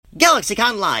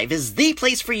GalaxyCon Live is the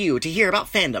place for you to hear about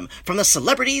fandom from the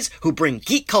celebrities who bring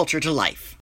geek culture to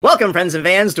life. Welcome, friends and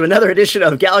fans, to another edition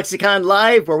of GalaxyCon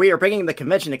Live, where we are bringing the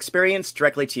convention experience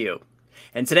directly to you.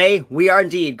 And today, we are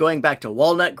indeed going back to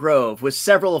Walnut Grove with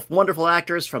several wonderful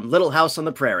actors from Little House on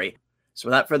the Prairie. So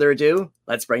without further ado,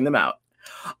 let's bring them out.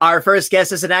 Our first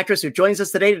guest is an actress who joins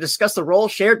us today to discuss the role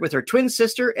shared with her twin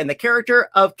sister in the character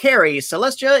of Carrie,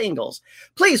 Celestia Ingalls.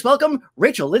 Please welcome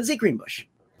Rachel Lindsay Greenbush.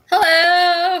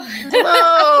 Hello.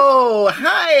 Hello.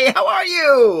 Hi. How are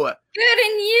you? Good.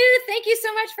 And you? Thank you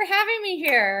so much for having me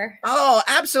here. Oh,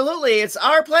 absolutely. It's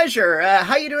our pleasure.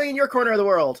 How are you doing in your corner of the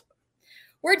world?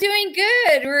 We're doing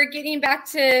good. We're getting back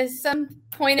to some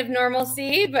point of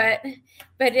normalcy, but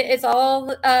it's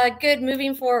all good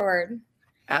moving forward.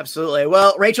 Absolutely.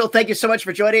 Well, Rachel, thank you so much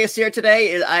for joining us here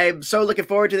today. I'm so looking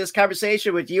forward to this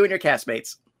conversation with you and your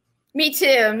castmates. Me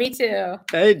too. Me too.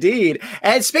 Indeed.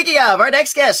 And speaking of, our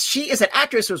next guest, she is an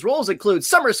actress whose roles include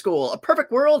Summer School, A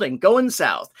Perfect World, and Going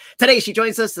South. Today, she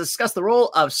joins us to discuss the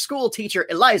role of school teacher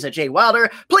Eliza J. Wilder.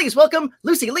 Please welcome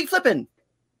Lucy Lee Flippin.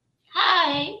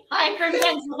 Hi. I'm from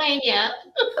Pennsylvania.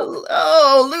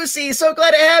 Hello, Lucy. So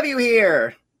glad to have you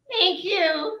here. Thank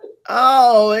you.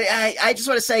 Oh, I just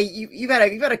want to say you've had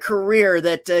a career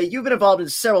that you've been involved in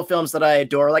several films that I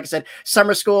adore. Like I said,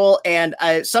 Summer School, and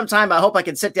sometime I hope I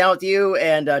can sit down with you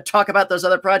and talk about those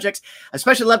other projects. I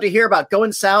especially love to hear about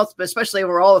Going South, but especially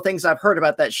over all the things I've heard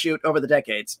about that shoot over the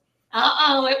decades.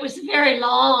 It was a very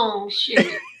long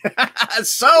shoot.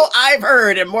 So I've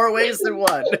heard in more ways than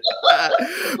one.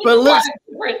 But Lucy,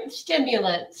 different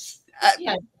stimulants.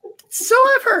 Yeah. So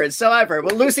I've heard.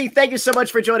 Well, Lucy, thank you so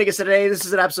much for joining us today. This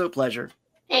is an absolute pleasure.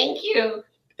 Thank you.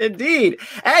 Indeed.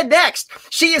 And next,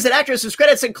 she is an actress whose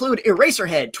credits include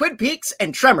Eraserhead, Twin Peaks,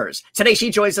 and Tremors. Today, she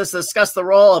joins us to discuss the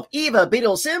role of Eva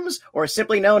Beetle Sims, or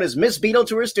simply known as Miss Beetle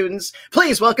to her students.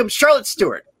 Please welcome Charlotte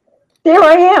Stewart. There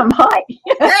I am. Hi.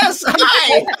 Yes,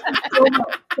 hi.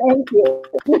 Thank you.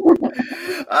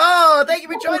 Oh, thank you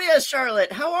for joining us,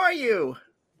 Charlotte. How are you?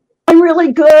 I'm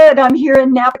really good. I'm here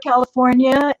in Napa,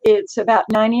 California. It's about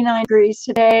 99 degrees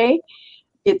today.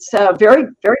 It's very,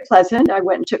 very pleasant. I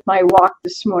went and took my walk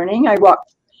this morning. I walk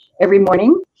every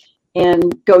morning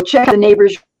and go check the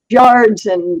neighbors' yards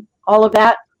and all of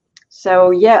that.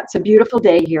 So, yeah, it's a beautiful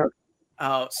day here.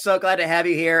 Oh, so glad to have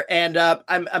you here. And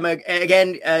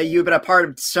you've been a part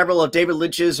of several of David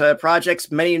Lynch's projects,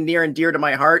 many near and dear to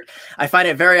my heart. I find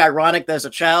it very ironic that as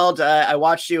a child, I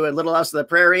watched you in Little House on the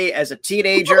Prairie. As a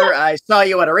teenager, I saw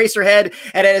you on Eraserhead.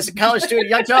 And as a college student,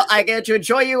 young child, I get to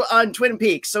enjoy you on Twin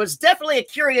Peaks. So it's definitely a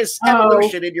curious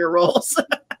evolution in your roles.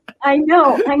 I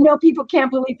know people can't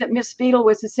believe that Miss Beetle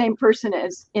was the same person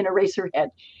as in Eraserhead.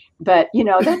 But,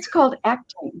 that's called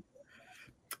acting.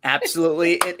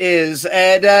 Absolutely, it is.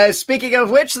 And speaking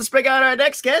of which, let's bring on our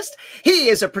next guest. He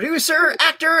is a producer,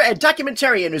 actor, and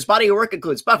documentarian whose body of work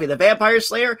includes Buffy the Vampire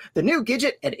Slayer, The New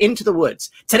Gidget, and Into the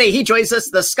Woods. Today, he joins us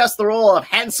to discuss the role of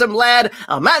handsome lad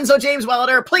Almanzo James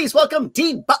Wilder. Please welcome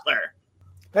Dean Butler.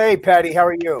 Hey, Patty, how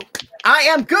are you? I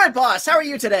am good, boss. How are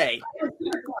you today?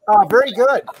 Very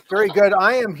good. Very good.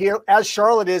 I am here, as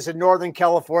Charlotte is in Northern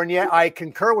California. I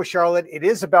concur with Charlotte. It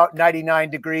is about 99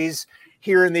 degrees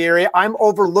here in the area. I'm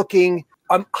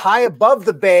high above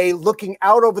the bay, looking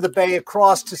out over the bay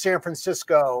across to San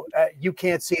Francisco. You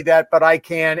can't see that, but I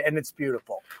can, and it's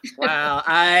beautiful. Wow,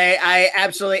 I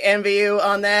absolutely envy you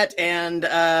on that, and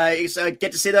so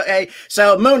get to see the.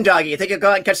 So Moondoggy, you think you'll go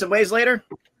out and catch some waves later?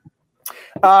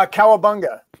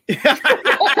 Cowabunga.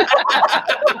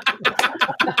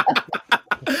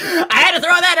 I had to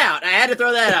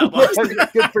throw that out. Boss.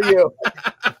 Good for you.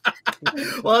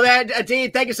 Well, man, Dean,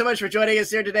 thank you so much for joining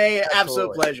us here today. Absolutely.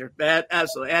 Absolute pleasure, man.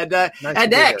 Absolutely. And Nice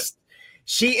next,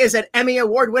 she is an Emmy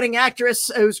Award-winning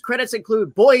actress whose credits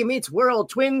include Boy Meets World,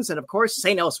 Twins, and of course,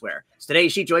 St. Elsewhere. Today,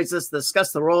 she joins us to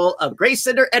discuss the role of Grace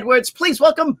Cinder Edwards. Please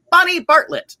welcome Bonnie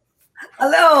Bartlett.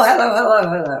 Hello.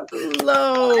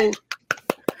 Hello.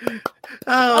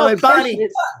 Oh, Bonnie.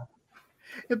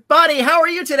 Bonnie, how are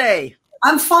you today?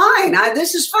 I'm fine.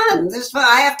 This is fun.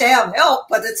 I have to have help,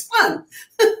 but it's fun.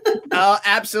 Oh,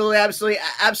 absolutely.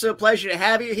 Absolute pleasure to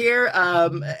have you here.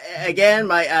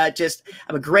 Again,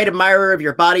 I'm a great admirer of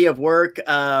your body of work.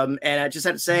 And I just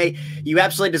have to say, you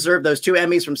absolutely deserve those 2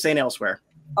 Emmys from St. Elsewhere.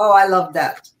 Oh, I love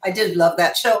that. I did love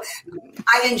that show.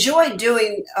 I enjoyed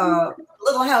doing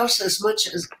Little House as much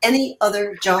as any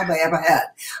other job I ever had.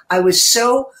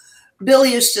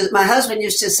 My husband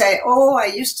used to say,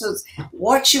 I used to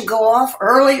watch you go off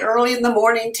early in the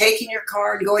morning, taking your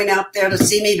car and going out there to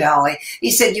Simi Valley.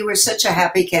 He said, you were such a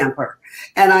happy camper.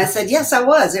 And I said, yes, I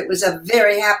was. It was a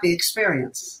very happy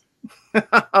experience.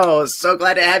 Oh, so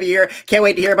glad to have you here. Can't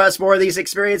wait to hear about some more of these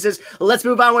experiences. Let's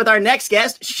move on with our next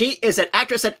guest. She is an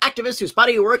actress and activist whose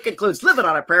body of work includes Living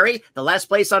on a Prairie, The Last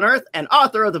Place on Earth, and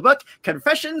author of the book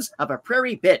Confessions of a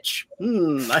Prairie Bitch.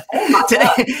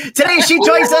 Today she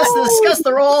joins us to discuss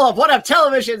the role of one of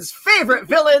television's favorite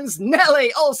villains,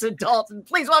 Nellie Oleson Dalton.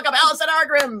 Please welcome Allison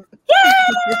Argrim.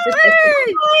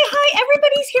 Yay! Hi,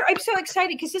 everybody's here. I'm so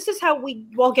excited because this is how we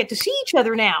all get to see each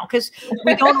other now, because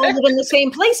we don't all live in the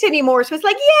same place anymore. So it's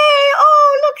like, yay!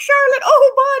 Oh, look, Charlotte.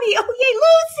 Oh, Bonnie. Oh, yay,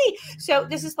 Lucy. So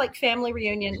this is like family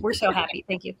reunion. We're so happy.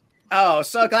 Thank you. Oh,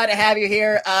 so glad to have you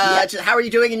here. How are you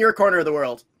doing in your corner of the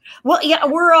world? Well, yeah,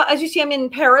 we're as you see, I'm in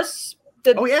Paris.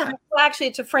 Actually,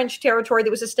 it's a French territory that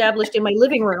was established in my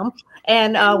living room,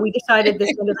 and we decided this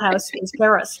end of the house is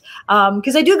Paris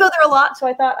because I do go there a lot. So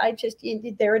I thought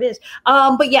there it is.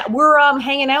 But yeah, we're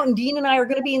hanging out, and Dean and I are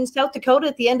going to be in South Dakota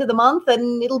at the end of the month,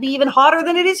 and it'll be even hotter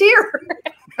than it is here.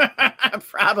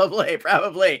 Probably.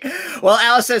 Well,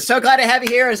 Allison, so glad to have you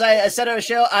here. As I said on the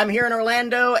show, I'm here in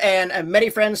Orlando, and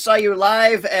many friends saw you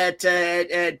live at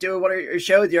doing one of your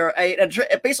shows.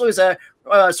 It basically was a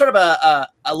sort of a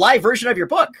live version of your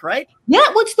book, right? Yeah,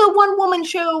 what's the one-woman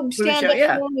show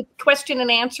stand-up with question and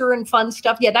answer and fun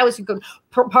stuff? Yeah, that was a good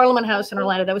Parliament House in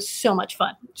Orlando. That was so much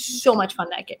fun. So much fun,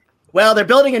 that gig. Well, they're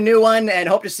building a new one, and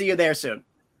hope to see you there soon.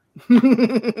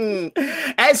 And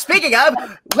speaking of,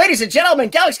 ladies and gentlemen,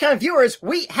 GalaxyCon viewers,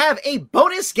 we have a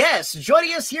bonus guest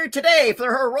joining us here today for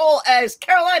her role as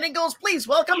Caroline Ingalls. Please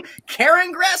welcome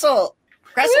Karen Grassel.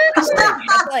 40%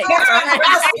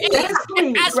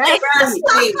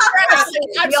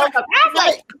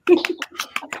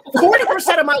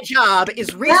 of my job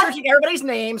is researching everybody's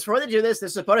names before they do this.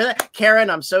 This is Karen.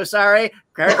 I'm so sorry.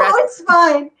 Karen, no, it's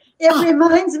fine. It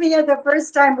reminds me of the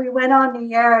first time we went on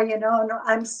the air, and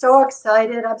I'm so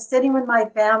excited. I'm sitting with my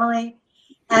family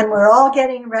and we're all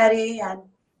getting ready. And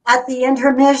at the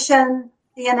intermission,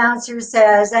 the announcer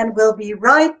says, and we'll be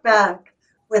right back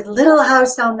with Little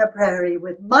House on the Prairie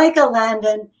with Michael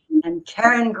Landon and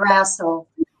Karen Grassel.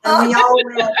 And we all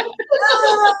went,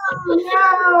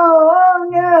 oh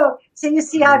no. So you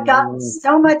see, I've gotten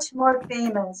so much more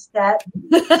famous that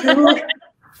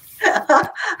I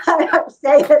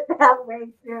say it that way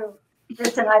too.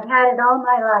 Listen, I've had it all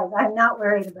my life. I'm not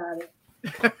worried about it.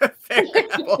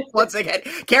 Well, once again,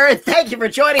 Karen, thank you for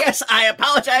joining us. I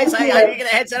apologize. I didn't get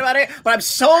a headset about it, but I'm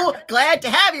so glad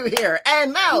to have you here.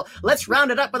 And now let's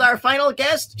round it up with our final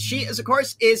guest. She is, of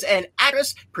course, an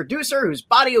actress, producer whose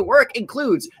body of work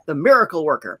includes The Miracle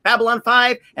Worker, Babylon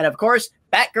 5, and of course,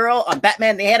 Batgirl on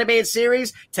Batman the Animated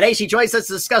Series. Today, she joins us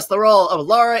to discuss the role of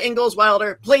Laura Ingalls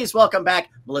Wilder. Please welcome back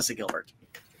Melissa Gilbert.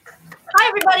 Hi,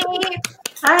 everybody.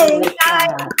 Hi.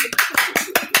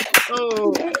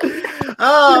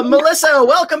 Oh, Melissa,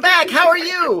 welcome back. How are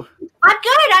you?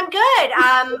 I'm good.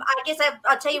 I guess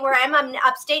I'll tell you where I am. I'm in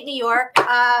upstate New York.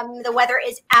 The weather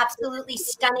is absolutely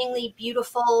stunningly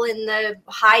beautiful in the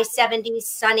high 70s,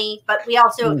 sunny. But we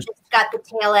also just got the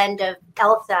tail end of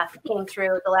Elsa came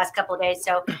through the last couple of days.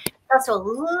 So it's also a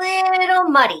little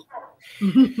muddy.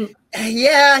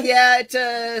 Yeah,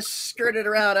 it skirted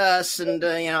around us, and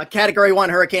a Category 1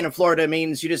 hurricane in Florida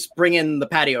means you just bring in the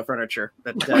patio furniture.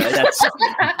 But that's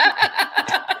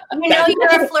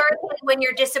you're a Florida when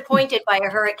you're disappointed by a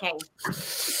hurricane.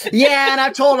 Yeah, and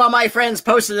I've told all my friends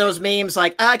posted those memes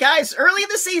like, guys, early in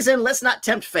the season, let's not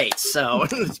tempt fate. So,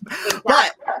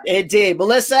 but indeed,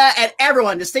 Melissa and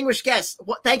everyone, distinguished guests,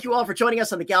 thank you all for joining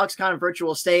us on the GalaxyCon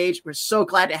virtual stage. We're so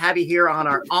glad to have you here on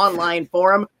our online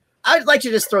forum. I'd like to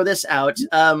just throw this out.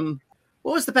 What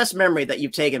was the best memory that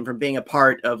you've taken from being a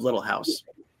part of Little House?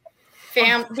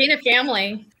 Being a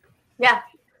family. Yeah,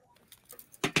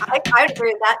 I would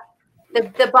agree with that.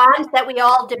 The bonds that we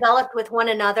all developed with one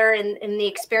another and the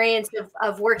experience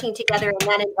of working together in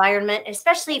that environment,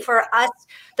 especially for us,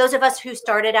 those of us who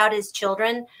started out as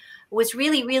children, was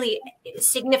really, really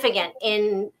significant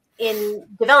in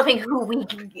developing who we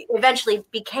eventually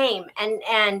became.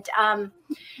 And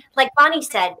like Bonnie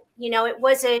said,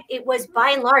 it was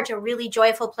by and large a really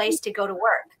joyful place to go to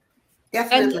work.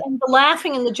 And the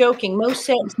laughing and the joking. Most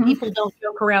sets, people don't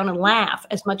joke around and laugh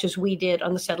as much as we did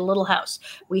on the set of Little House.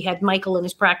 We had Michael and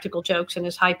his practical jokes and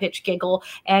his high-pitched giggle,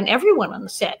 and everyone on the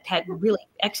set had really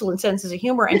excellent senses of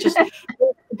humor. And just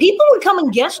people would come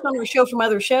and guest on our show from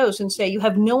other shows and say, you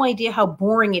have no idea how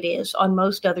boring it is on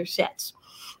most other sets.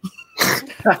 Still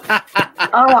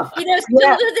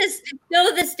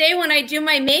to this day, when I do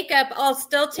my makeup, I'll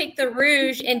still take the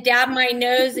rouge and dab my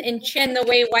nose and chin the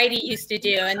way Whitey used to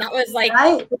do, and that was like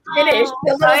finished.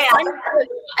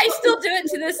 I still do it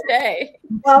to this day.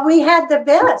 Well, we had the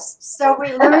best, so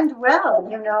we learned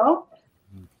well.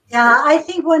 Yeah, I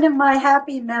think one of my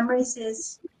happy memories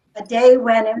is a day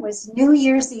when it was New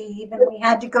Year's Eve and we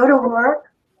had to go to work,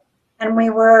 and we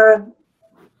were,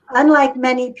 unlike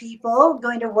many people,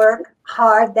 going to work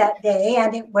hard that day,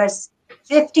 and it was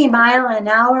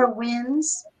 50-mile-an-hour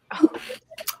winds,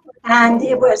 and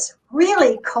it was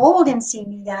really cold in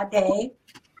Simi that day.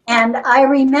 And I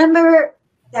remember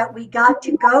that we got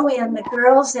to go in, the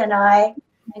girls and I,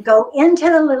 and go into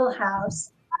the little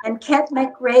house, and Kent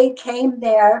McRae came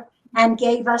there and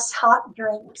gave us hot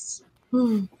drinks.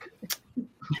 Oh,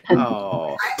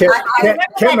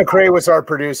 Kent McRae was our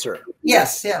producer.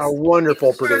 Yes. A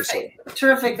wonderful producer.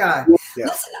 Terrific guy. Yeah.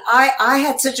 Listen, I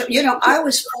had such a, I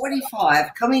was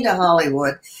 45 coming to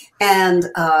Hollywood, and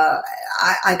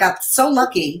I got so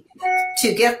lucky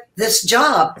to get this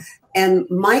job. And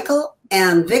Michael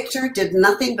and Victor did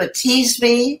nothing but tease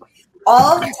me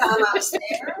all the time I was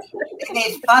there. They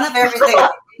made fun of everything.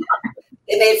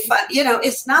 They made fun,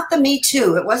 it's not the Me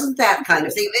Too. It wasn't that kind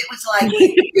of thing. It was like,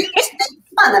 they made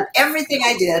fun of everything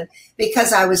I did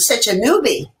because I was such a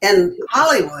newbie in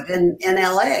Hollywood and in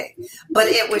LA. But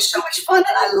it was so much fun, and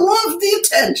I loved the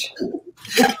attention.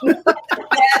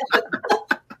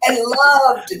 I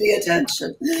loved the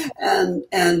attention.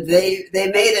 And they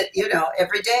made it,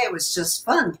 every day it was just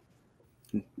fun.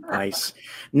 Nice.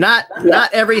 Not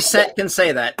every set can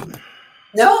say that.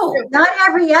 No. Not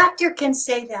every actor can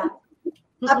say that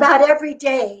about every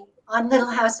day on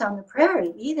Little House on the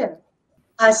Prairie either.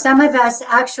 Some of us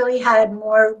actually had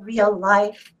more real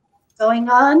life going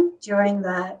on during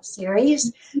the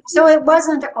series. So it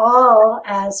wasn't all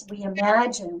as we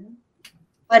imagined,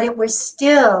 but it was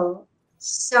still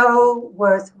so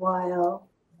worthwhile,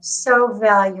 so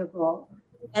valuable.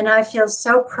 And I feel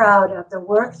so proud of the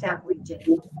work that we did.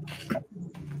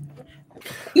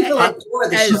 People adore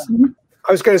the show.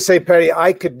 I was going to say, Patty,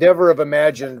 I could never have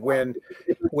imagined when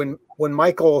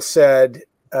Michael said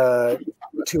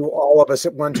to all of us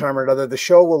at one time or another, the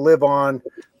show will live on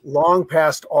long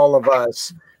past all of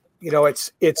us.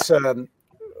 It's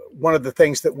one of the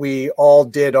things that we all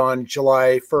did on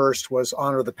July 1st was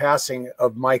honor the passing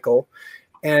of Michael.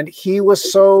 And he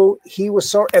was so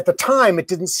at the time, it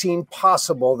didn't seem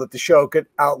possible that the show could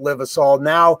outlive us all.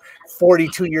 Now,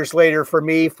 42 years later for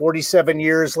me, 47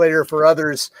 years later for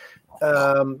others,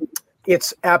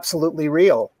 it's absolutely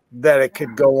real that it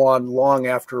could go on long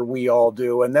after we all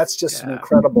do. And that's just an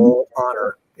incredible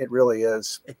honor. It really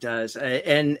is. It does.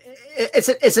 And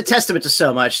it's a testament to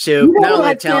so much too. Not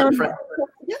only talent. Go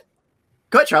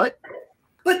ahead, Charlotte.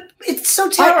 But it's so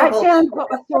terrible. I found what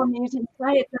was so amusing.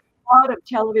 I had done a lot of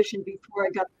television before I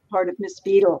got part of Miss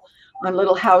Beadle on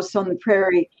Little House on the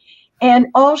Prairie. And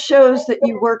all shows that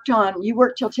you worked on, you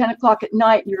worked till 10 o'clock at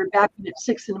night, you were back at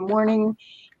 6 in the morning.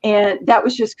 And that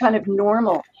was just kind of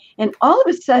normal. And all of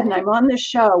a sudden, I'm on this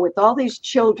show with all these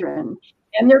children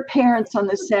and their parents on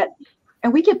the set.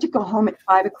 And we get to go home at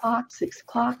 5 o'clock, 6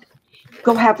 o'clock,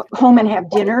 go home and have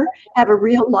dinner, have a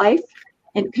real life,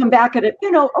 and come back at it,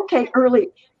 early.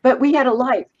 But we had a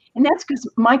life. And that's because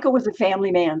Michael was a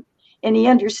family man. And he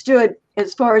understood,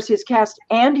 as far as his cast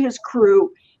and his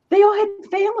crew, they all had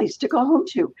families to go home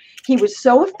to. He was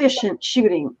so efficient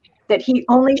shooting that he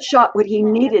only shot what he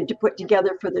needed to put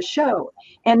together for the show.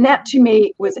 And that to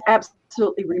me was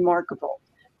absolutely remarkable.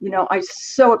 I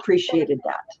so appreciated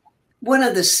that. One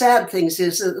of the sad things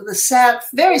is,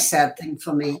 very sad thing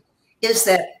for me is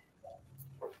that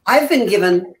I'm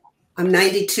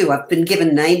 92. I've been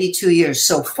given 92 years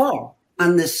so far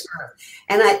on this earth.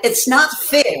 And it's not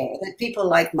fair that people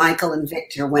like Michael and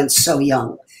Victor went so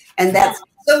young. And that's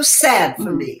so sad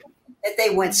for me that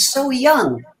they went so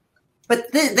young. But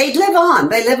they live on.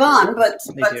 They live on, but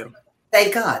do.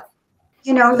 Thank God.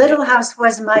 Little House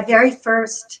was my very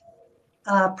first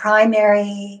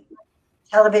primary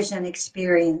television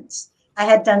experience. I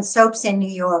had done soaps in New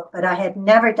York, but I had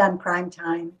never done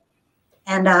primetime.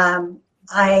 And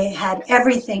I had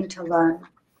everything to learn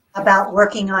about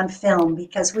working on film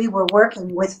because we were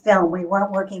working with film. We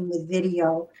weren't working with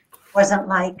video. It wasn't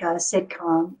like a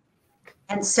sitcom.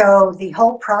 And so the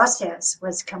whole process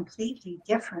was completely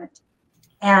different.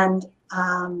 And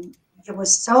it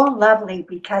was so lovely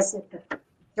because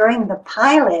during the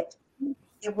pilot,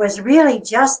 it was really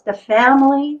just the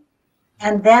family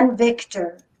and then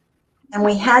Victor. And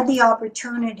we had the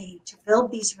opportunity to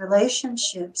build these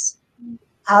relationships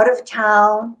out of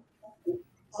town.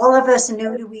 All of us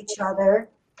knew to each other.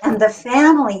 And the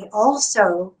family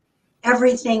also,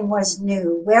 everything was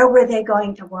new. Where were they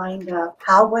going to wind up?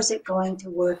 How was it going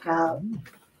to work out?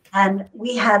 And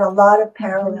we had a lot of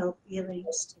parallel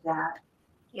feelings to that.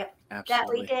 Yep,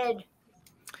 absolutely. that we did.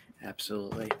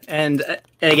 Absolutely. And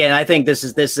again, I think this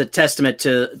is a testament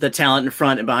to the talent in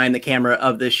front and behind the camera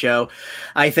of this show.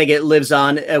 I think it lives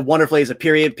on wonderfully as a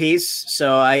period piece.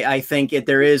 So I think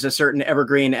there is a certain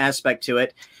evergreen aspect to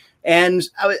it. And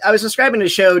I was describing the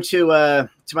show to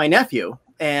my nephew,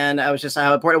 and I was just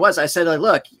how important it was. I said, like,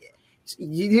 look,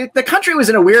 the country was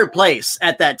in a weird place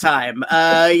at that time.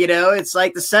 It's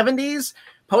like the 70s.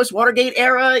 Post-Watergate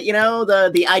era,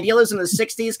 the idealism of the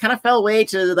 60s kind of fell away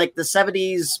to like the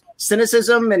 70s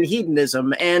cynicism and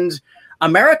hedonism. And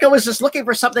America was just looking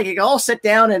for something you could all sit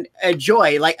down and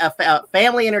enjoy, like a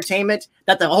family entertainment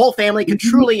that the whole family could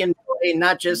truly enjoy,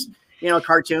 not just,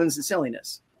 cartoons and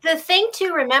silliness. The thing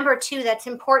to remember, too, that's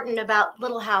important about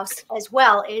Little House as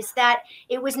well is that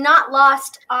it was not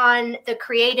lost on the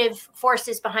creative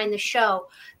forces behind the show.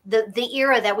 The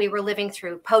era that we were living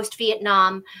through,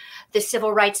 post-Vietnam, the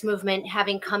civil rights movement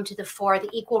having come to the fore, the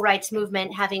equal rights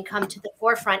movement having come to the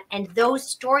forefront, and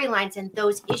those storylines and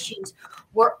those issues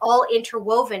were all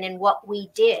interwoven in what we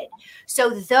did. So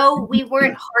though we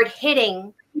weren't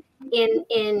hard-hitting in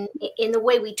the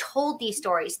way we told these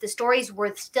stories, the stories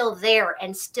were still there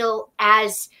and still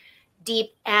as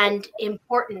deep and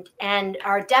important and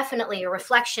are definitely a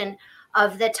reflection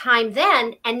of the time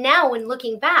then. And now when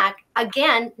looking back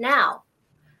again, now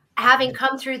having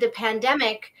come through the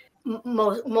pandemic,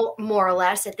 more or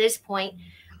less at this point,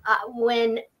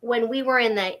 when we were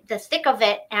in the thick of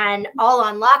it and all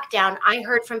on lockdown, I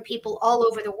heard from people all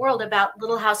over the world about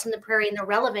Little House on the Prairie and the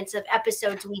relevance of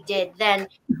episodes we did then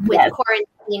with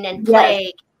quarantine and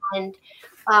plague and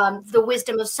the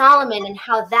wisdom of Solomon and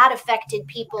how that affected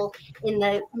people in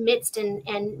the midst and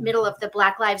middle of the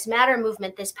Black Lives Matter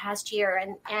movement this past year.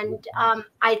 And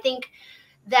I think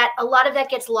that a lot of that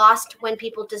gets lost when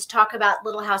people just talk about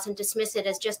Little House and dismiss it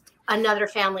as just another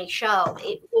family show.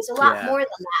 It was a lot more than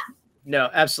that. No,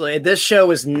 absolutely. This show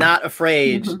was not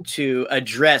afraid to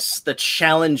address the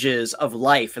challenges of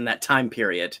life in that time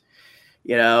period.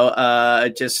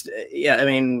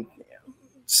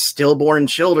 Stillborn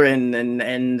children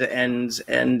and death.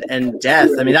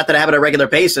 I mean, not that I have it on a regular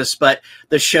basis, but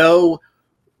the show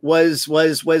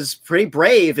was pretty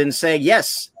brave in saying,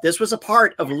 yes, this was a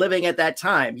part of living at that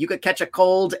time. You could catch a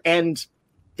cold and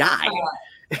die.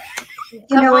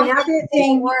 Another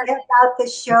thing about the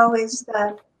show is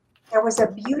that there was a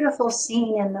beautiful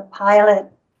scene in the pilot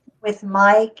with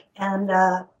Mike and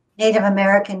a Native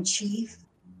American chief.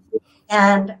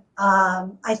 And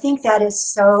I think that is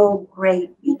so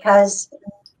great because,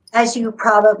 as you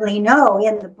probably know,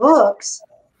 in the books,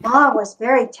 Ma was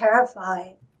very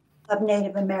terrified of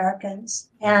Native Americans.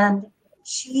 And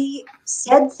she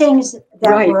said things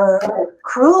that were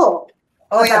cruel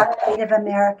about Native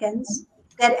Americans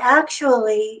that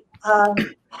actually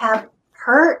have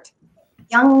hurt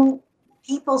young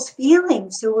people's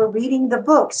feelings who were reading the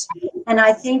books. And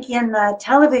I think in the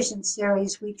television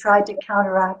series, we tried to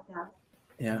counteract that.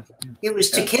 Yeah. It was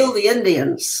to kill the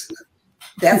Indians.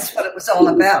 That's what it was all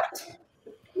about.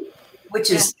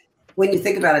 Which is, when you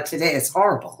think about it today, it's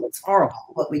horrible. It's horrible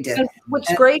what we did. And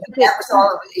what's great is that was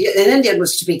all, an Indian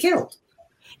was to be killed.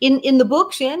 In the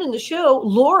books and in the show,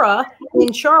 Laura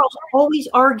and Charles always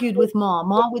argued with Ma.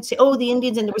 Ma would say, oh, the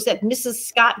Indians, and there was that Mrs.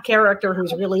 Scott character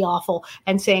who's really awful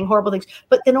and saying horrible things.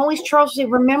 But then always Charles would say,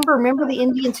 remember the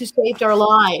Indians who saved our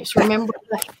lives. Remember,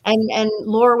 and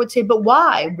Laura would say, but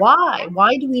why?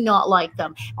 Why do we not like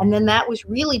them? And then that was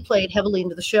really played heavily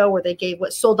into the show where they gave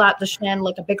Soldat de Shen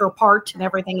like a bigger part and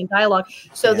everything in dialogue.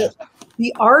 So that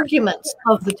the arguments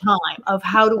of the time of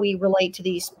how do we relate to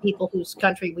these people whose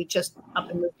country we just up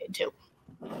and moved into.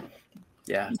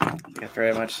 Yeah,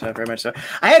 very much so.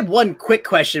 I had one quick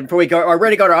question before we go, or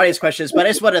ready to go to our audience questions, but I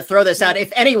just want to throw this out.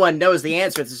 If anyone knows the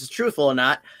answer, if this is truthful or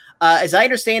not, as I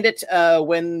understand it,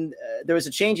 when there was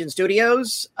a change in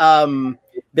studios,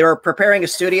 they were preparing a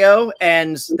studio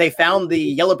and they found the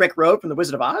yellow brick road from The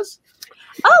Wizard of Oz.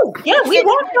 Oh, yeah, we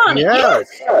worked on it.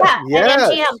 Yes. At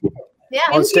MGM. Yeah,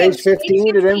 on stage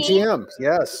 15 at MGM.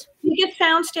 Yes. Biggest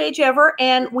soundstage ever,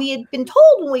 and we had been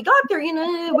told when we got there,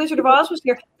 Wizard of Oz was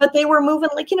here, but they were moving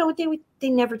they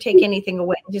never take anything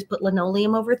away, just put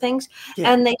linoleum over things,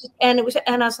 and I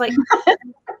was like,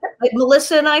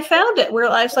 Melissa and I found it.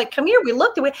 I was like, come here. We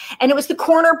looked at it, and it was the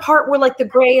corner part where like the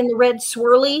gray and the red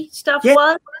swirly stuff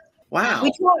was. Wow.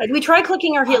 We tried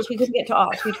clicking our heels. We couldn't get to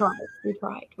Oz. We tried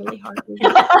really hard.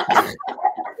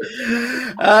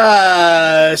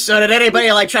 So did anybody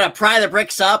try to pry the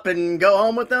bricks up and go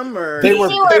home with them, or they were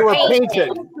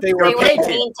painted? They were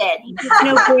painted.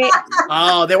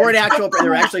 Oh, they weren't actual. They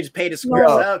were actually just painted squares.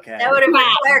 No. Okay. That would have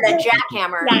required a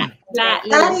jackhammer.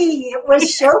 Patty, it was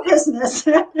show business.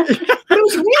 But it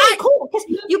was really cool because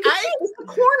you could see it was the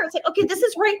corner. It's like, okay, this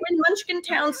is right in Munchkin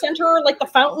Town Center. Like the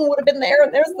fountain would have been there,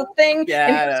 and there's the thing.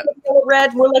 Yeah. And it's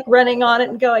red. We're like running on it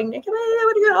and going.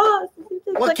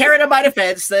 Well, Karen, in my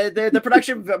defense, the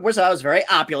production was very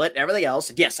opulent and everything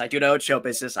else. Yes, I do know it's show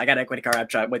business. I got an equity car. I'm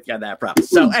trying with you on that promise.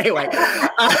 So anyway,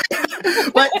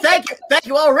 but thank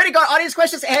you all. We're ready to go to audience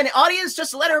questions. And audience,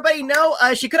 just to let everybody know,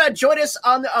 she could not join us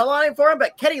on the online forum,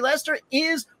 but Kenny Lester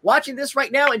is watching this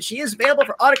right now, and she is available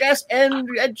for autographs and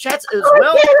chats as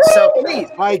well. So please,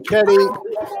 hi Kenny,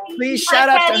 please shout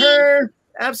out to her.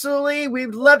 Absolutely.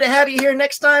 We'd love to have you here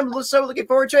next time. So looking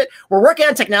forward to it. We're working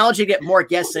on technology to get more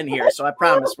guests in here. So I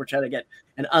promise we're trying to get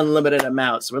an unlimited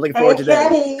amount. So we're looking forward to that.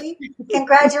 Kenny,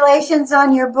 congratulations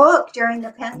on your book during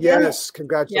the pandemic. Yes,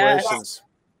 congratulations.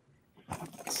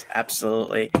 Yes.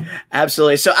 Absolutely.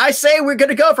 Absolutely. So I say we're going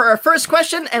to go for our first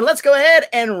question, and let's go ahead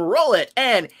and roll it.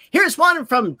 And here's one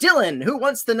from Dylan, who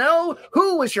wants to know,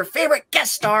 who was your favorite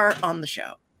guest star on the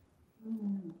show?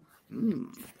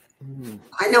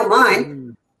 I know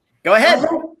mine. Go ahead.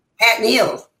 Pat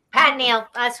Neal. Pat Neal.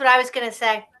 That's what I was going to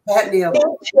say. Pat Neal.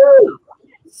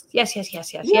 Yes.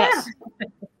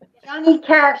 Johnny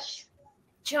Cash.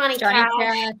 Johnny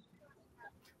Cash.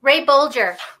 Ray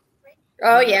Bolger.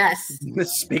 Oh, yes.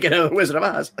 Speaking of Wizard of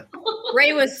Oz.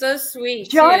 Ray was so sweet.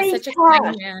 Johnny such a Cash.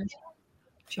 kind man.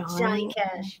 Johnny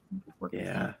Cash.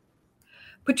 Yeah.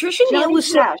 Patricia Neal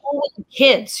was so cool with the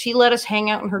kids. She let us hang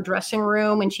out in her dressing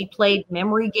room, and she played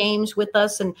memory games with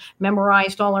us and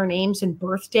memorized all our names and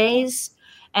birthdays.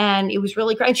 And it was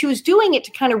really great. And she was doing it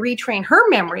to kind of retrain her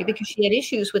memory because she had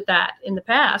issues with that in the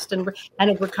past and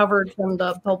had recovered from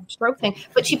the stroke thing.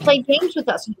 But she played games with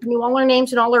us. She knew all our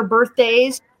names and all our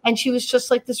birthdays. And she was just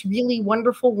like this really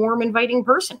wonderful, warm, inviting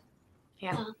person.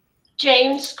 Yeah.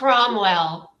 James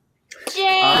Cromwell.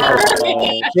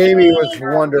 Jamie was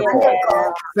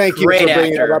wonderful. Thank you for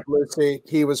bringing it up, Lucy.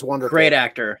 He was wonderful. Great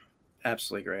actor.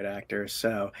 Absolutely great actor.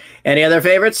 So any other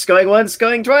favorites? Going once,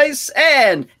 going twice.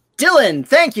 And Dylan,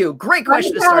 thank you. Great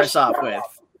question to start us off with.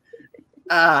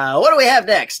 What do we have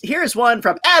next? Here's one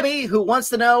from Abby, who wants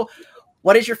to know,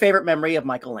 what is your favorite memory of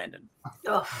Michael Landon?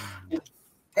 Oh,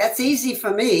 that's easy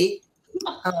for me.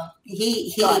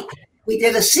 We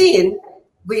did a scene.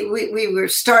 We were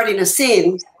starting a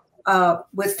scene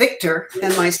with Victor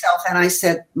and myself, and I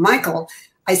said, Michael,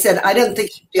 I don't think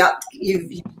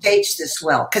you've staged this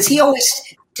well, because he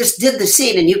always just did the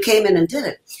scene, and you came in and did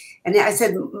it. And I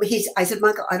said,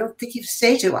 Michael, I don't think you've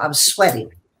staged it well. I was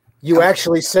sweating. You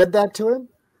actually said that to him?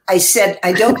 I said,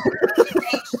 I don't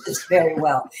stage this very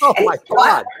well. Oh, and my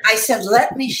God. I said,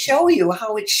 let me show you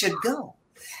how it should go.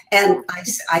 And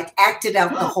I acted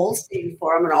out the whole scene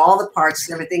for him and all the parts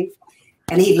and everything.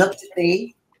 And he looked at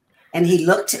me, and he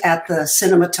looked at the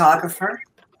cinematographer,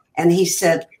 and he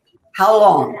said, how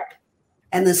long?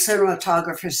 And the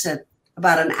cinematographer said,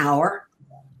 about an hour.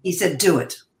 He said, do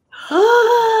it. We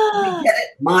did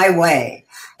it my way.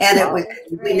 And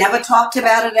we never talked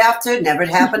about it after, never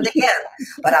happened again.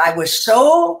 But I was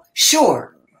so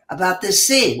sure about this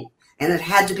scene, and it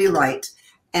had to be right.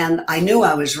 And I knew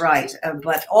I was right.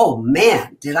 But, oh,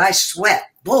 man, did I sweat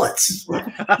bullets. But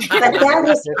that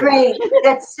is great.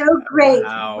 That's so great.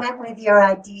 Wow. You went with your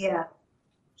idea.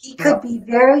 He could be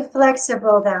very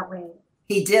flexible that way.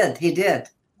 He did.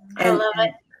 I love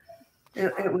it.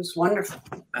 It was wonderful.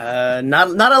 Not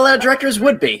a lot of directors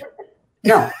would be.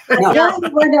 No.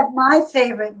 One of my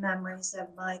favorite memories of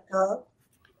Michael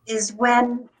is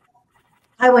when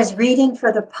I was reading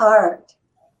for the part,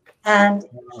 and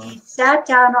he sat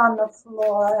down on the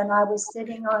floor, and I was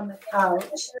sitting on the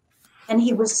couch, and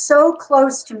he was so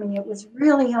close to me. It was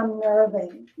really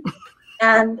unnerving.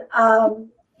 And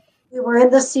we were in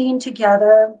the scene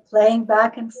together, playing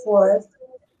back and forth,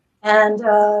 and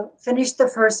finished the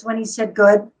first one. He said,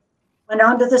 good. Went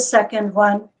on to the second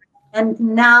one. And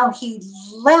now he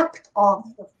leapt off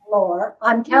the floor,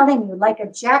 I'm telling you, like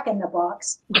a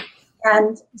jack-in-the-box,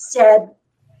 and said,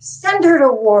 send her to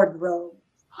wardrobe.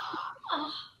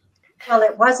 Well,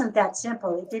 it wasn't that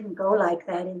simple. It didn't go like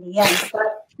that in the end.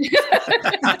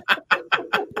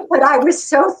 But I was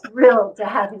so thrilled to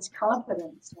have his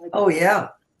confidence. Oh, yeah.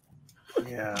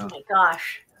 Yeah. Oh, my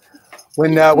gosh.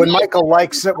 When Michael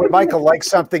likes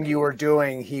something you were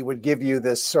doing, he would give you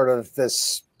this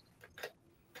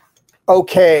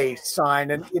okay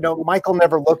sign. And, Michael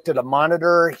never looked at a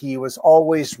monitor. He was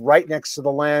always right next to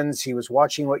the lens. He was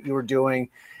watching what you were doing.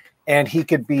 And he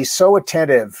could be so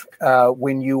attentive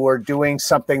when you were doing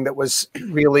something that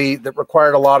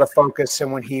required a lot of focus.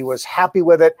 And when he was happy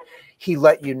with it, he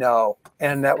let you know.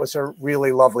 And that was a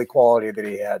really lovely quality that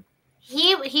he had.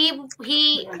 I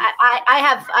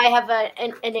have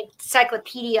an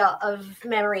encyclopedia of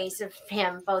memories of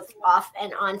him, both off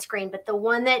and on screen. But the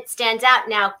one that stands out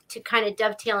now to kind of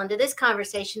dovetail into this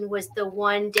conversation was the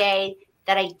one day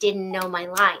that I didn't know my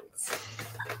lines.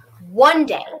 One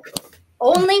day,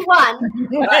 only one.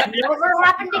 Never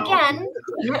happened again.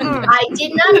 I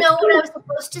did not know what I was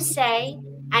supposed to say,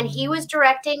 and he was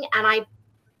directing, and I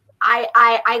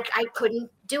couldn't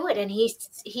do it. And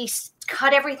he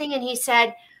cut everything, and he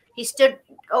stood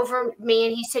over me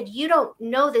and he said, "You don't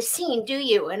know the scene, do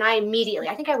you?" And I immediately,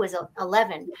 I think I was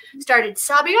 11, started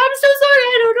sobbing. "I'm so sorry,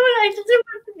 I don't know what I have to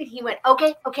do." He went,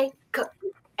 okay,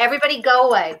 everybody go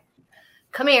away.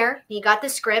 Come here. He got the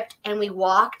script and we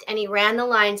walked and he ran the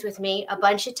lines with me a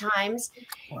bunch of times.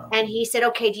 Wow. And he said,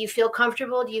 "Okay, do you feel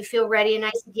comfortable? Do you feel ready?" And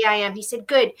I said, "Yeah, I am." He said,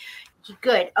 Good.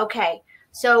 Okay.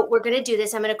 So we're going to do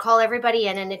this. I'm going to call everybody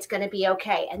in and it's going to be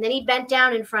okay. And then he bent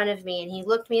down in front of me and he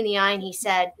looked me in the eye and he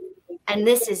said, "And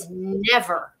this is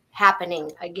never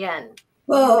happening again."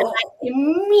 Oh. And I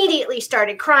immediately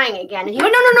started crying again. And he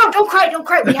went, No, don't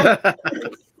cry. We have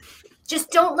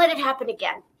just don't let it happen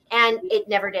again. And it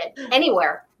never did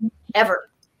anywhere, ever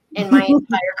in my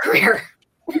entire career.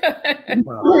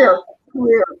 Wow.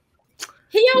 Career.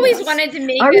 He always wanted to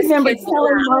make us kids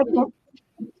laugh.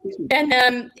 And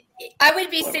I would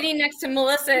be sitting next to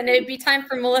Melissa and it'd be time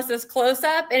for Melissa's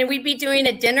close-up and we'd be doing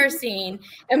a dinner scene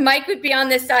and Mike would be on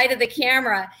the side of the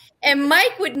camera and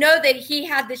Mike would know that he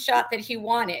had the shot that he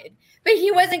wanted, but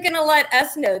he wasn't going to let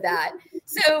us know that.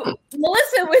 So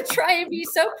Melissa would try and be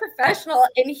so professional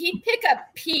and he'd pick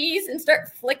up peas and start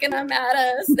flicking them at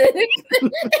us. And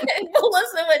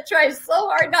Melissa would try so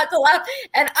hard not to laugh.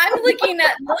 And I'm looking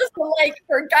at Melissa like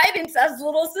for guidance as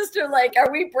little sister, like,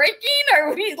 are we breaking?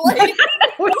 Are we like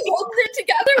holding it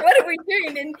together? What are we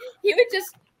doing? And he would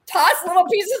just toss little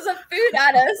pieces of food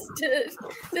at us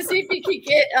to see if he could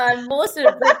get Melissa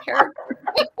to break character.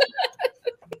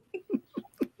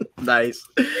 Nice.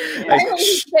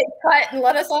 Nice. They cut and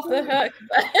let us off the hook.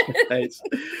 Nice.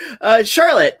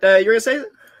 Charlotte, you were going to say that?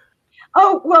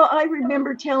 Oh, well, I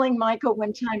remember telling Michael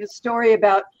one time a story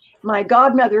about my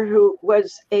godmother who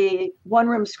was a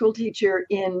one-room school teacher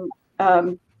in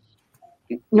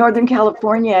Northern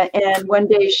California. And one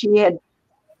day she had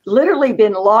literally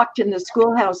been locked in the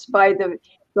schoolhouse by the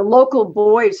local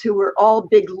boys who were all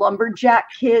big lumberjack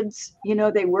kids. You know,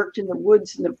 they worked in the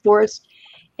woods and the forest.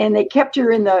 And they kept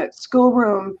her in the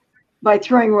schoolroom by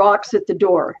throwing rocks at the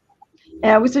door.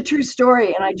 And it was a true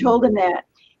story. And I told him that.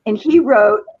 And he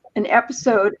wrote an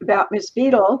episode about Miss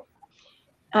Beadle.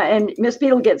 And Miss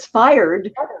Beadle gets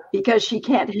fired because she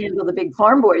can't handle the big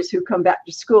farm boys who come back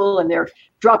to school and they're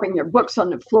dropping their books on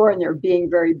the floor and they're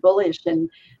being very bullish. And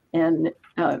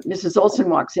Mrs. Olson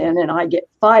walks in and I get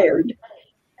fired.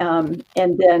 And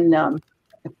then,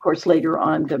 of course, later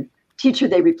on, the teacher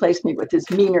they replaced me with is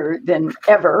meaner than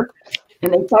ever,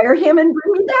 and they fire him and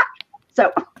bring me back.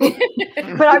 So,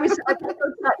 but I was so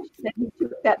touched that he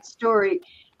took that story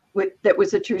that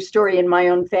was a true story in my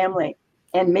own family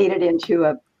and made it into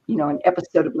an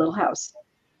episode of Little House.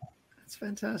 That's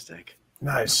fantastic.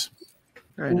 Nice.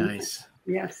 Very nice.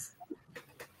 Yes.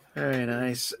 Very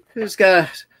nice. Who's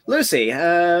got Lucy?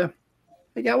 You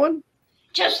got one?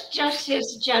 Just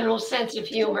his general sense of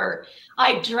humor.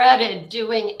 I dreaded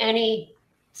doing any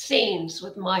scenes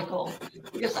with Michael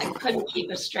because I couldn't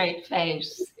keep a straight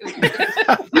face.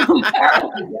 It was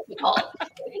terribly difficult.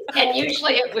 And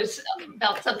usually it was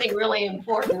about something really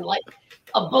important, like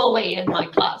a bully in my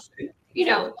class,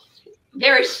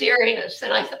 very serious.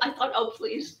 And I thought, oh,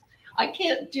 please, I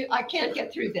can't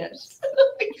get through this.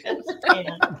 I can't stand.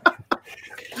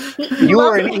 You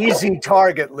were an easy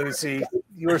target, Lucy.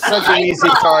 You were such an easy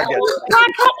target.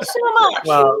 So much.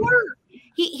 Wow.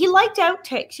 He liked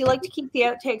outtakes. He liked to keep the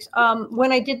outtakes.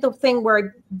 When I did the thing where I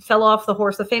fell off the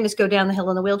horse, the famous go down the hill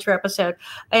in the wheelchair episode,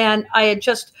 and I had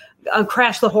just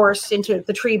crashed the horse into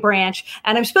the tree branch,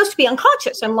 and I'm supposed to be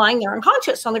unconscious. I'm lying there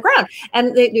unconscious on the ground,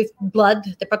 and they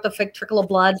put the fake trickle of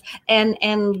blood, and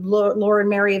Laura and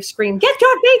Mary have screamed, "Get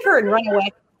John Baker!" and run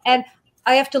away, and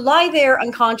I have to lie there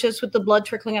unconscious with the blood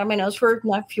trickling out of my nose for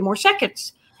a few more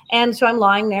seconds. And so I'm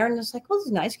lying there, and it's like, well, this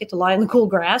is nice. I get to lie in the cool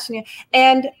grass,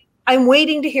 and I'm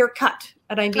waiting to hear cut,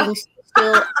 and I'm being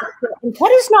still. And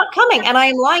cut is not coming, and I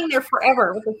am lying there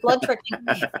forever with the blood trickling. And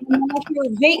I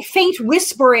hear faint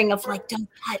whispering of like, "Don't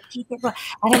cut, keep it." And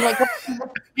I'm like,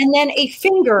 and then a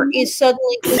finger is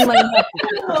suddenly in my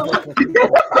nose.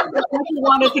 He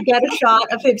wanted to get a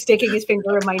shot of him sticking his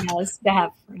finger in my nose to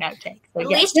have an outtake. So, At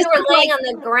least you were laying on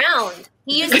the ground.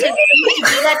 He used to do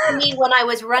that to me when I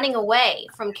was running away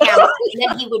from camera, and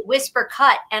then he would whisper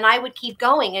cut, and I would keep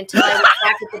going until I was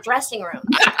back at the dressing room.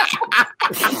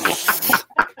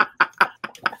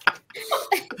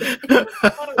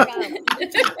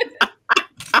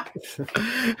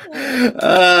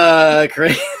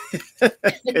 Great.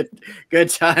 Good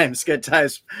times.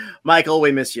 Michael,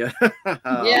 we miss you.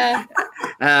 Yeah.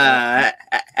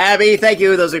 Abby, thank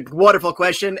you. Those are wonderful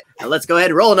questions. Let's go ahead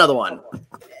and roll another one.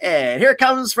 And here it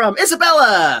comes from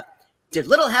Isabella. Did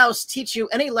Little House teach you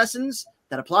any lessons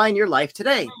that apply in your life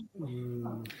today?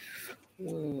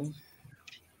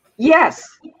 Yes.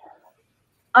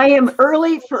 I am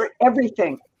early for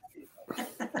everything.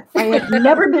 I have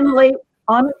never been late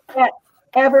on the set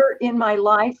ever in my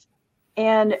life.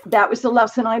 And that was the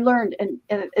lesson I learned. And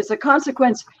as a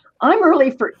consequence, I'm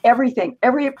early for everything,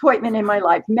 every appointment in my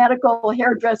life, medical,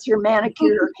 hairdresser,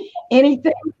 manicure,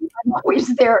 anything. I'm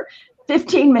always there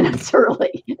 15 minutes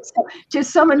early. So, to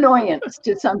some annoyance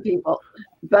to some people.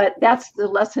 But that's the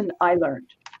lesson I learned.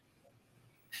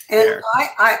 And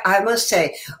I must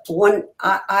say,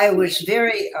 I was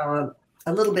very a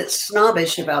little bit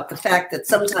snobbish about the fact that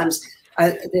sometimes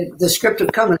the script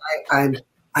would come and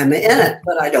I'm in it,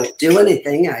 but I don't do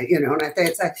anything. And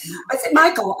I say,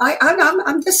 Michael, I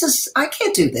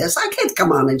can't do this. I can't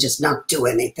come on and just not do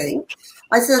anything.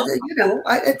 I said,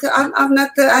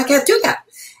 I can't do that.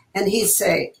 And he'd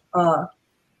say, I'll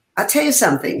tell you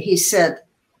something. He said,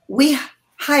 we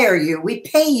hire you, we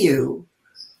pay you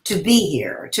to be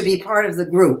here, to be part of the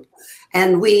group.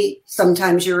 And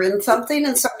sometimes you're in something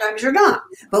and sometimes you're not.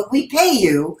 But we pay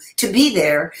you to be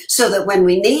there so that when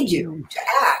we need you to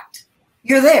act,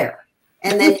 you're there.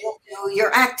 And then you'll do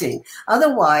your acting.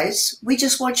 Otherwise, we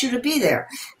just want you to be there.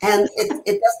 And it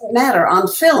doesn't matter. On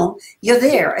film, you're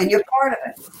there and you're part of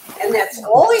it. And that's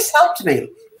always helped me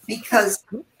because,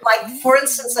 like, for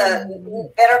instance,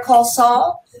 Better Call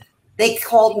Saul, they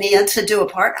called me in to do a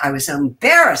part. I was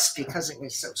embarrassed because it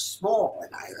was so small.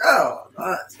 And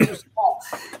it's too small.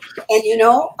 And,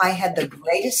 I had the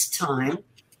greatest time.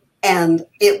 And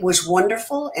it was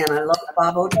wonderful. And I loved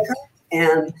Bob Odenkirk.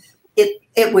 And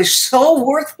it was so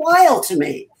worthwhile to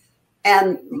me.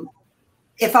 And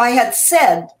if I had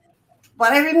said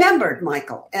what I remembered,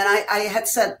 Michael, and I had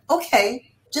said, okay,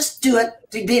 just do it,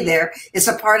 to be there. It's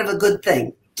a part of a good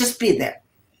thing. Just be there.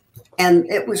 And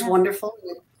it was wonderful.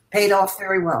 It paid off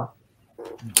very well.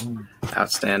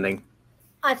 Outstanding.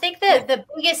 I think that the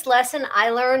biggest lesson I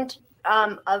learned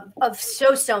of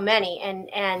so many,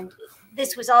 and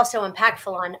this was also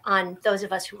impactful on those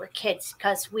of us who were kids,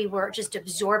 because we were just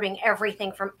absorbing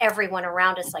everything from everyone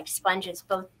around us like sponges,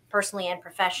 both personally and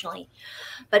professionally.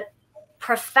 But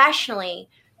professionally,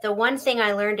 the one thing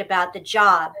I learned about the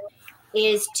job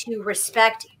is to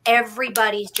respect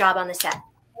everybody's job on the set.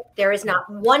 There is not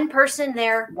one person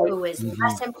there who is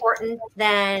less important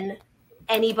than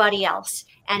anybody else.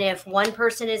 And if one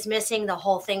person is missing, the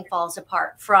whole thing falls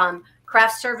apart. From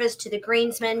craft service to the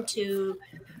greensman to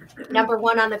number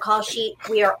one on the call sheet,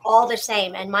 we are all the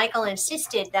same. And Michael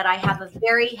insisted that I have a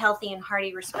very healthy and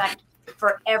hearty respect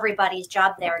for everybody's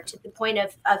job there, to the point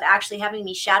of actually having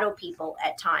me shadow people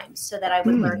at times so that I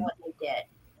would learn what they did.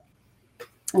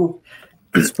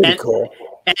 It's pretty cool.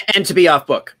 And to be off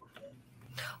book.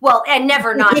 Well, and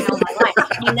never not in all my life.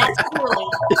 I mean, that's clearly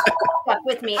stuck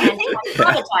with me, and I'm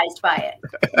traumatized by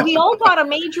it. We all got a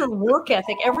major work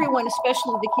ethic. Everyone,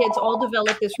 especially the kids, all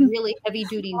developed this really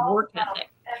heavy-duty work ethic.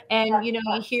 And, you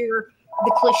hear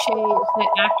the cliches that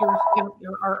actors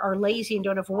are lazy and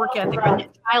don't have work ethic, and that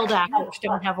child actors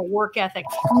don't have a work ethic.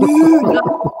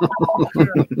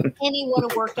 Anyone who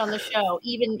worked on the show,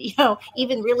 even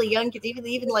really young kids,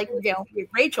 even like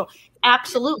Rachel,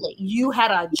 absolutely. You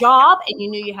had a job, and you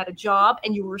knew you had a job,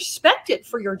 and you were respected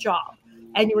for your job.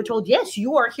 And you were told, yes,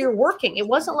 you are here working. It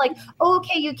wasn't like, oh,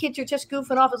 okay, you kids are just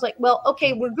goofing off. It's like, well,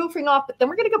 okay, we're goofing off, but then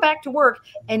we're going to go back to work.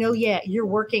 And oh, yeah, you're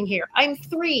working here. I'm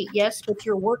 3. Yes, but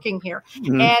you're working here.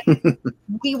 Mm-hmm. And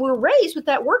we were raised with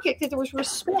that work ethic. There was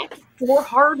respect for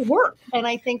hard work. And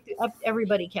I think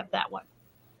everybody kept that one.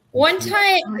 One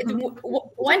time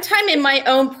in my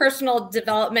own personal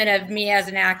development of me as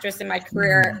an actress in my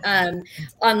career on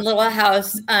Little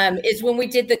House is when we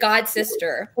did The God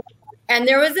Sister. And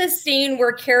there was a scene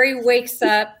where Carrie wakes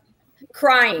up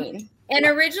crying. And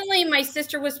originally my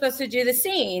sister was supposed to do the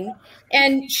scene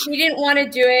and she didn't want to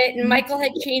do it. And Michael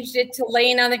had changed it to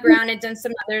laying on the ground and done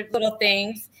some other little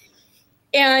things.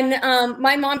 And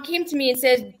my mom came to me and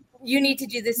said, you need to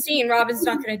do this scene. Robin's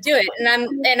not going to do it.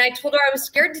 And I told her I was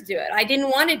scared to do it. I didn't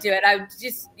want to do it. I was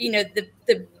just,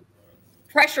 the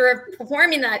pressure of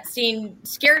performing that scene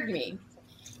scared me.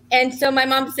 And so my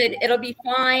mom said, it'll be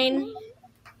fine.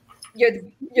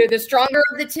 you're the stronger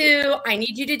of the two. I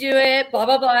need you to do it, blah,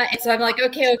 blah, blah. And so I'm like,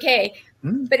 okay.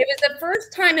 But it was the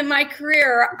first time in my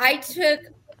career I took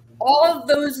all of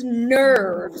those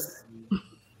nerves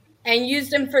and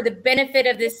used them for the benefit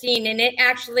of the scene. And it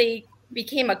actually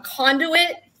became a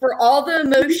conduit for all the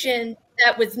emotion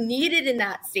that was needed in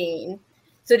that scene.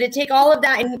 So to take all of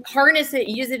that and harness it,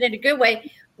 use it in a good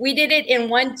way. We did it in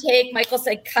one take. Michael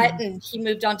said cut, and he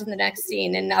moved on to the next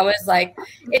scene. And I was like,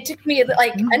 it took me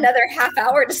like another half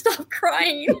hour to stop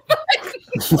crying.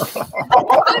 Calm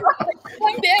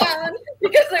down,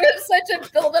 because there was such a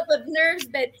buildup of nerves.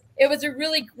 But it was a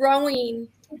really growing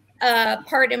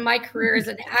part in my career as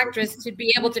an actress to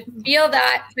be able to feel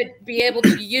that, but be able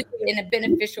to use it in a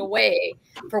beneficial way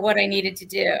for what I needed to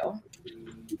do.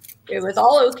 It was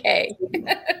all okay.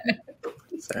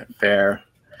 Is that fair?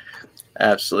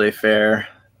 Absolutely fair.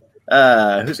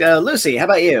 Who's got Lucy? How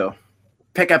about you?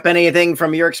 Pick up anything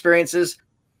from your experiences?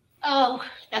 Oh,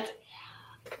 that's.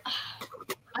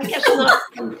 I guess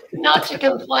not to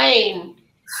complain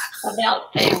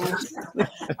about things.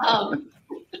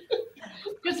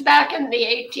 Because back in the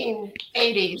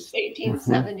 1880s,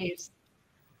 1870s,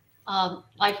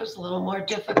 life was a little more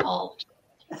difficult.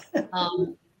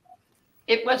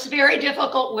 It was very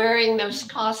difficult wearing those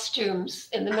costumes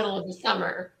in the middle of the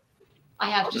summer, I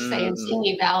have to say, in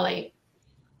Simi Valley.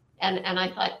 And I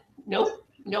thought, nope.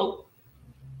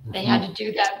 They had to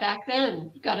do that back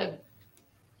then. You got to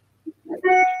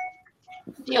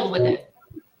deal with it.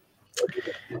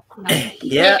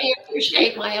 Yeah. Maybe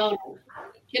appreciate my own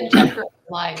contemporary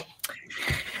life.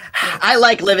 I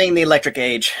like living the electric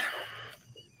age.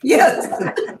 Yes.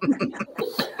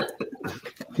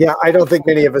 Yeah, I don't think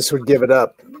many of us would give it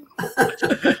up.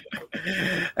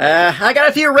 I got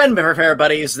a few Ren Fair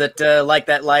buddies that like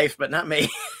that life, but not me.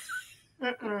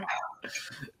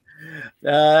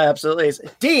 Absolutely.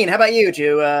 Dean, how about you? Did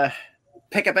you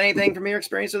pick up anything from your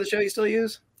experience with the show you still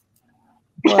use?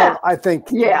 Well, I think,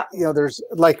 there's,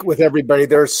 like with everybody,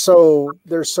 there's so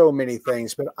many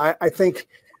things, but I think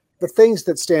the things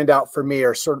that stand out for me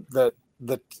are sort of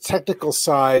the technical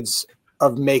sides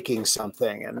of making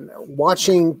something, and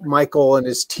watching Michael and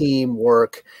his team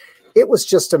work. It was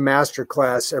just a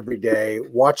masterclass every day,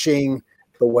 watching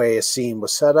the way a scene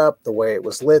was set up, the way it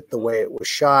was lit, the way it was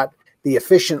shot, the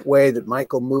efficient way that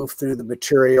Michael moved through the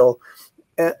material.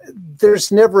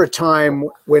 There's never a time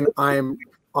when I'm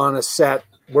on a set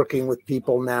working with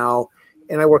people now,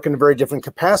 and I work in a very different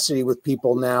capacity with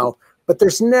people now, but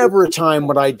there's never a time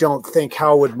when I don't think,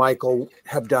 how would Michael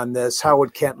have done this? How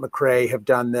would Kent McRae have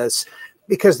done this?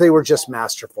 Because they were just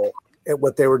masterful at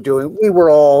what they were doing. We were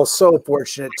all so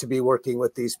fortunate to be working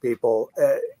with these people.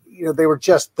 They were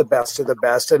just the best of the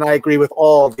best. And I agree with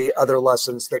all the other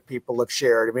lessons that people have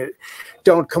shared. I mean,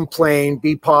 don't complain,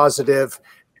 be positive,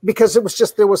 because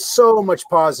there was so much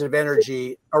positive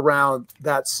energy around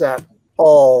that set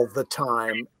all the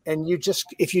time. And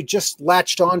if you just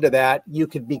latched onto that, you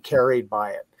could be carried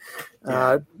by it.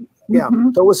 So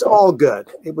it was all good.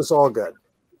 It was all good.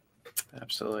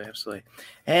 Absolutely.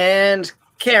 And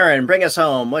Karen, bring us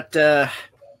home. What did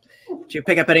you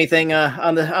pick up anything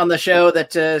on the show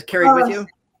that carried with you?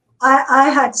 I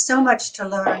had so much to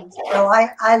learn. So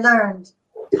I learned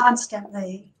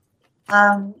constantly.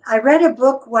 I read a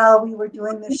book while we were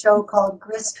doing the show called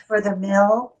Grist for the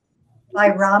Mill by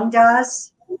Ram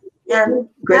Dass. And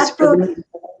that book,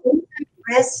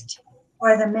 Grist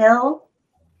for the Mill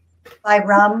by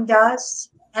Ram Dass.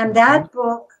 And that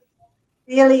book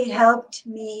really helped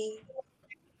me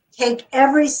take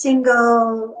every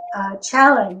single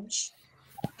challenge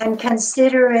and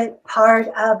consider it part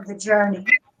of the journey.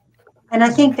 And I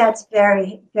think that's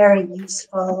very, very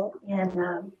useful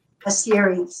in a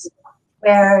series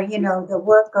where, the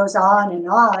work goes on and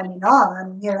on and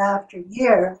on year after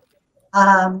year.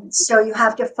 So you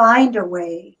have to find a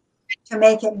way to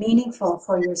make it meaningful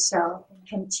for yourself and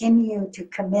continue to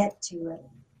commit to it.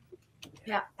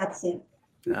 Yeah, that's it.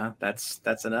 No, that's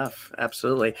enough.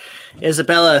 Absolutely.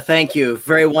 Isabella, thank you.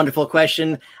 Very wonderful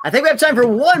question. I think we have time for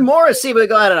one more. Let's see if we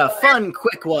go out on a fun,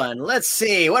 quick one. Let's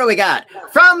see. What do we got?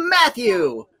 From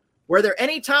Matthew. Were there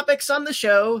any topics on the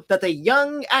show that the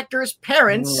young actors'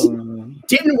 parents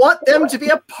didn't want them to be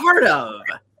a part of?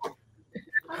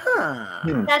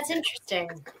 That's interesting.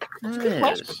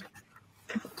 Yes.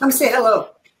 Come say hello.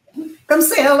 Come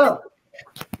say hello.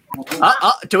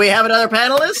 Do we have another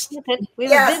panelist?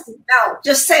 Yes. No,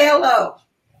 just say hello.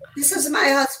 This is my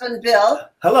husband, Bill.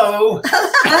 Hello. Get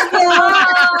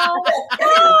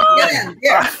in.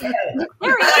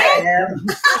 There he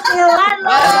is.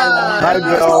 Hi,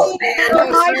 Bill.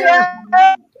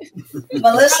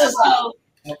 Melissa's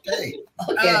Okay.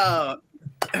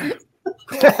 Okay.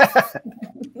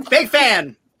 Big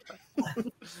fan.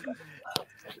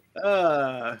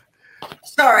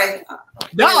 Sorry.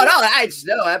 No,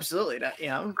 absolutely not. You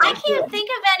know, I can't think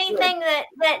of anything that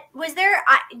was there.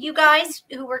 You guys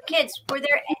who were kids, was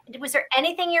there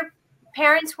anything your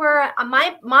parents were?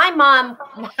 My mom,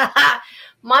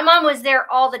 my mom was there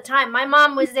all the time. My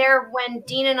mom was there when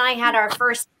Dean and I had our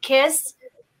first kiss,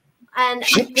 and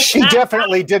she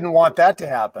definitely didn't want that to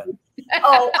happen.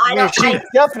 Oh, she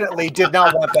definitely did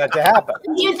not want that to happen.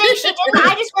 You think she didn't?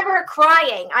 I just remember her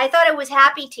crying. I thought it was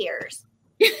happy tears.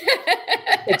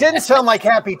 It didn't sound like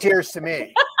happy tears to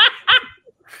me.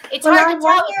 It's hard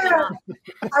to tell.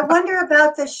 I wonder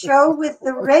about the show with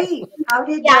the rape. How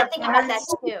did I think about that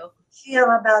too. Feel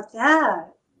about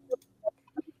that?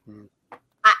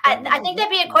 I think that'd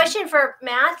be a question for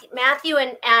Matthew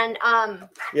and Matt.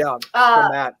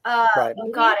 Right. Oh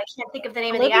God, I can't think of the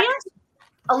name of the actress.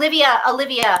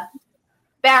 Olivia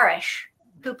Barish,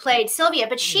 who played Sylvia,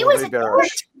 but they were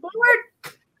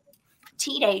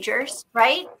teenagers,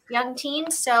 right? Young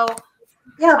teens. So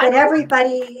yeah, but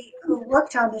everybody who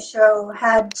worked on the show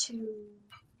had to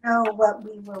know what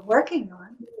we were working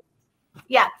on.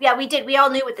 Yeah, we did. We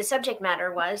all knew what the subject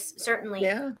matter was, certainly.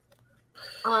 Yeah.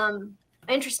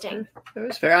 Interesting. It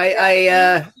was fair.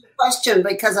 I question,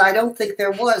 because I don't think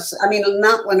there was. I mean,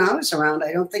 not when I was around.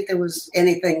 I don't think there was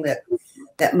anything that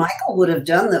Michael would have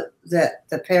done that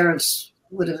the parents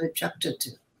would have objected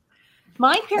to.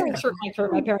 My parents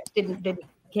didn't give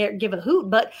a hoot,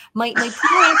 but my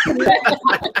parents would get,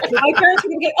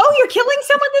 oh, you're killing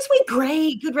someone this week?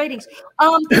 Great, good ratings.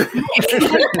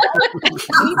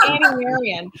 Annie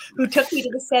Marion, who took me to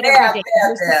the set every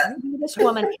day. This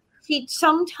woman.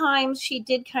 Sometimes she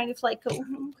did kind of like,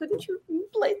 couldn't you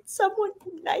play someone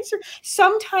nicer?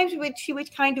 Sometimes she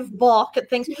would kind of balk at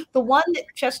things. The one that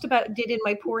just about did in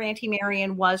my poor Auntie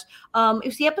Marion was, it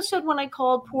was the episode when I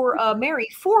called poor Mary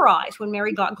Four Eyes, when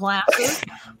Mary got glasses.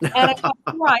 And I called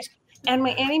Four Eyes. And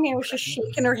my Auntie Mary was just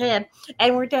shaking her head.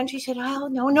 And we're done. She said, oh,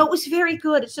 no, it was very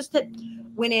good. It's just that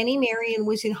when Annie Marion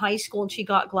was in high school and she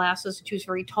got glasses, and she was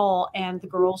very tall, and the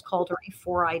girls called her a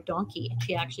four-eyed donkey. And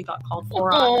she actually got called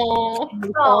Four Eyes.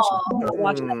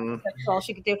 That's all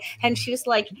she could do. And she was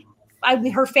like, I'm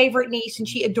her favorite niece, and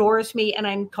she adores me, and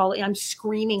I'm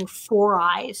screaming Four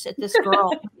Eyes at this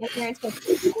girl.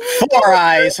 Four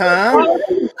Eyes, huh?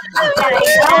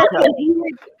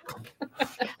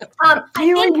 Do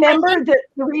you remember the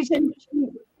reason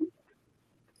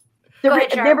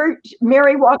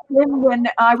Mary walked in when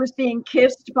I was being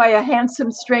kissed by a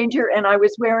handsome stranger and I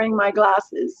was wearing my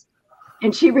glasses,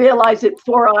 and she realized that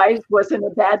Four Eyes wasn't a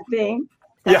bad thing?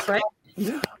 That's right.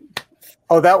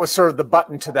 Oh, that was sort of the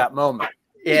button to that moment.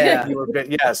 Yeah.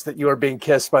 That you were being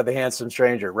kissed by the handsome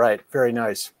stranger. Right. Very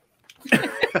nice.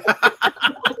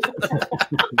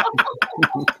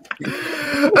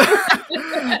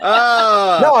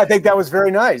 No, I think that was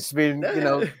very nice. I mean,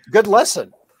 good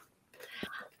lesson.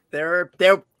 There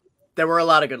were a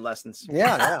lot of good lessons.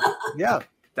 Yeah.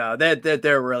 No,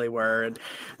 there really were. And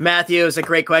Matthew, is a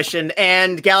great question.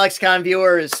 And GalaxyCon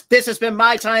viewers, this has been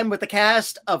my time with the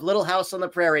cast of Little House on the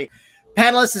Prairie.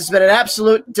 Panelists, this has been an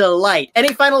absolute delight.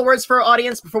 Any final words for our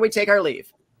audience before we take our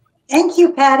leave? Thank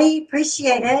you, Patty.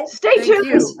 Appreciate it. Stay tuned.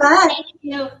 It was fun. Thank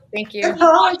you. Thank you. Thank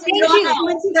you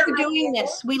for doing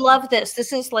this. We love this.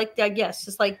 This is like, I guess,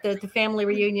 it's like the family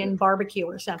reunion barbecue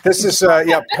or something. This is,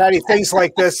 Patty, things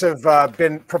like this have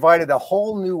been provided a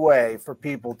whole new way for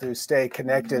people to stay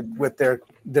connected with their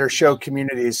show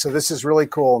communities. So this is really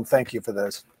cool, and thank you for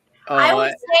this. I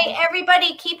would say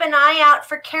everybody keep an eye out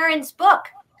for Karen's book.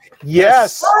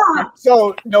 Yes.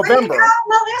 So November.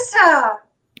 Melissa.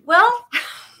 Well,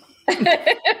 you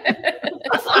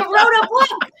wrote a book.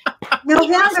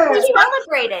 November. Be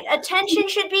celebrated. Attention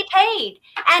should be paid.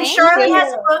 And Charlotte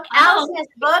has a book. Allison has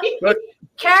a book.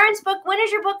 Karen's book. When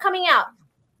is your book coming out?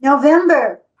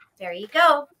 November. There you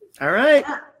go. All right.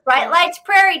 Bright Lights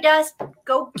Prairie Dust.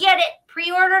 Go get it.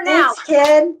 Pre-order now. Thanks,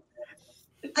 kid.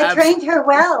 I trained her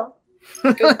well.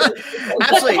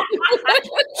 Absolutely.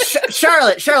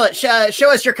 Charlotte,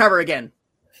 show us your cover again.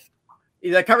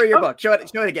 The cover of your book. Show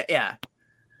it again. Yeah.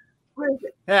 Where is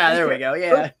it? Yeah, there we go.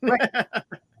 Yeah.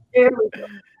 There we go.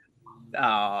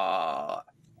 Oh,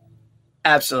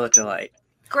 absolute delight.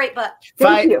 Great book.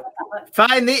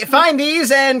 Find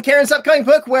these and Karen's upcoming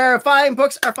book, where fine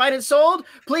books are fine and sold.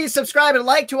 Please subscribe and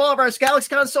like to all of our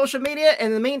GalaxyCon social media. And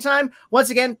in the meantime, once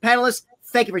again, panelists,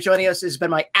 thank you for joining us. It's been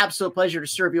my absolute pleasure to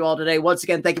serve you all today. Once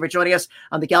again, thank you for joining us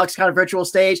on the GalaxyCon virtual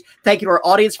stage. Thank you to our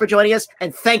audience for joining us,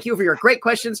 and thank you for your great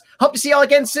questions. Hope to see you all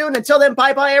again soon. Until then,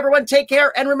 bye-bye, everyone. Take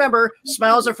care, and remember,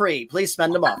 smiles are free. Please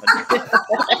spend them often.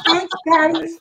 Thanks, Patty.